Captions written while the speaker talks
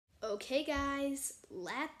Okay guys,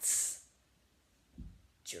 let's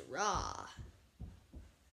draw.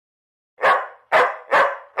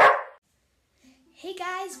 Hey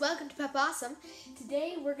guys, welcome to Pep Awesome.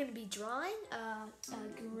 Today we're going to be drawing a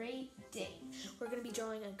Great Dane. We're going to be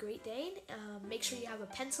drawing a Great Dane. Make sure you have a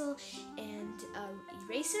pencil and an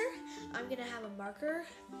eraser. I'm going to have a marker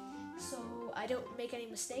so I don't make any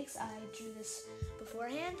mistakes. I drew this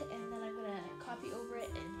beforehand and then I'm going to copy over it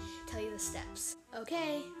and tell you the steps.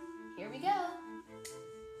 Okay, here we go.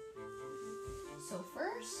 So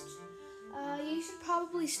first, you should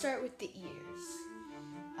probably start with the ears.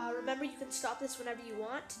 Remember, you can stop this whenever you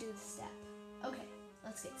want to do the step. Okay,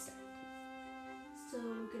 let's get started. So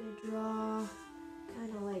we're going to draw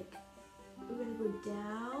kind of like, we're going to go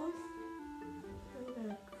down, and we're going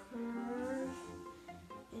to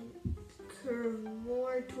curve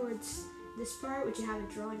more towards this part, which you haven't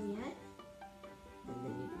drawn yet. And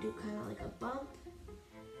then you do kind of like a bump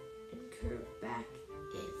and curve back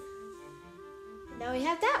in. And now we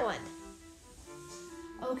have that one.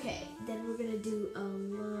 Okay, then we're going to do a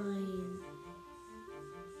line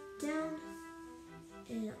down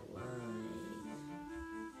and a line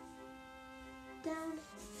down.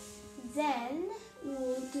 Then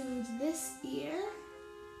we'll do this ear.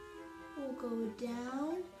 We'll go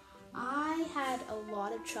down. I had a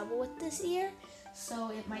lot of trouble with this ear,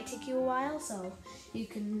 so it might take you a while, so you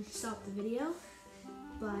can stop the video.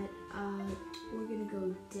 But we're going to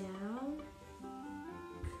go down,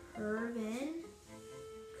 curve in,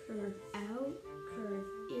 curve out, curve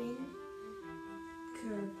in,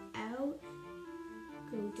 curve out,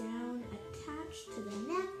 go down, attach to the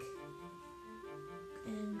neck,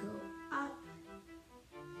 and go up,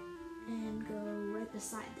 and go right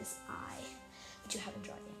beside this eye, which you haven't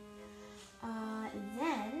drawn yet.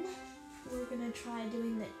 Then we're going to try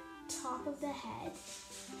doing the top of the head,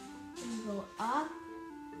 and go up,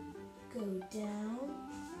 go down,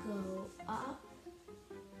 go up,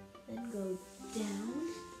 then go down,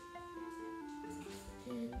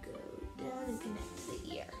 and go down and connect to the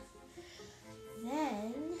ear.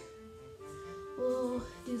 Then we'll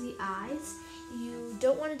do the eyes. You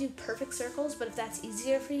don't want to do perfect circles, but if that's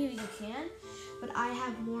easier for you, you can. But I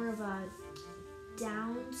have more of a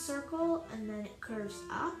down circle and then it curves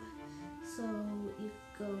up. So you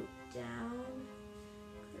go down,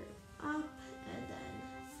 curve up, and then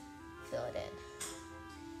fill it in.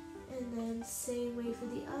 And then same way for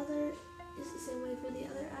the other, it's the same way for the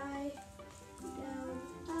other eye. Down,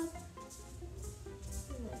 up,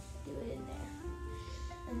 and then do it in there.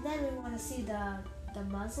 And then we want to see the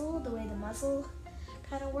muzzle, the way the muzzle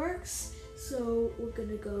kind of works. So we're going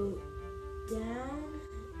to go down,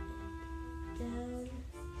 down,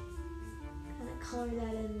 kind of color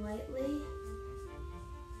that in lightly.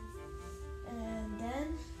 And then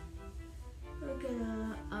we're going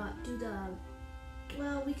to do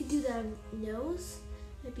well, we could do the nose.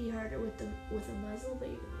 It'd be harder with a muzzle, but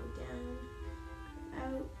you're going to go down,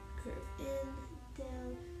 out, curve in,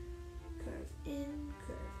 down, curve in,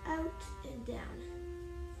 curve out, and down.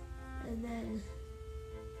 And then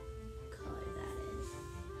color that in.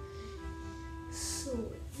 So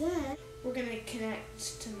then we're going to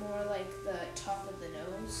connect to more like the top of the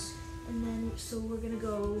nose. And then, so we're going to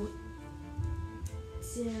go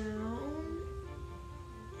down,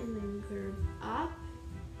 and then curve up,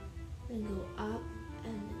 then go up,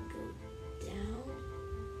 and then go down,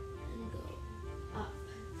 and go up.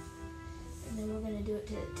 And then we're going to do it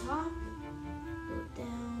to the top, go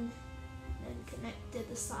down, and connect to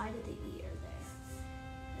the side of the ear there.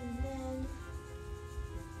 And then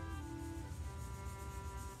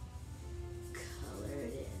color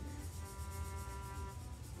it in.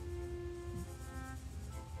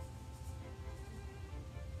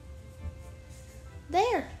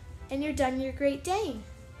 There! And you're done your Great Dane.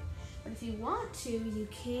 But if you want to, you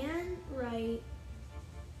can write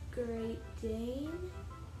Great Dane.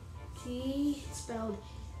 G, spelled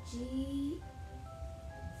G-R-E-A-T.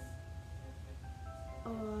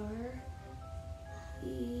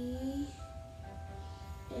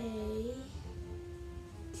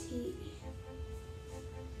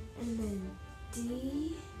 And then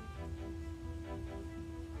D-A-N-E.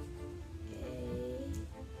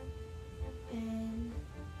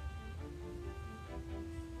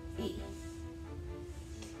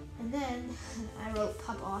 And then I wrote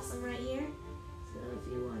Pup Awesome right here. So if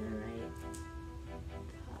you want to write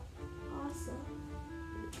Pup Awesome,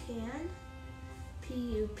 you can.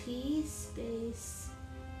 P-U-P space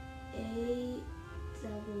A-W-E-S-O-M-E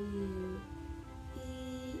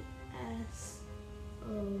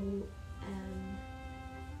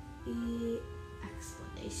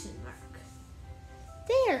exclamation mark.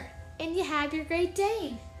 There! And you have your Great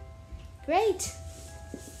Dane. Great.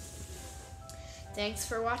 Thanks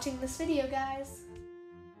for watching this video, guys.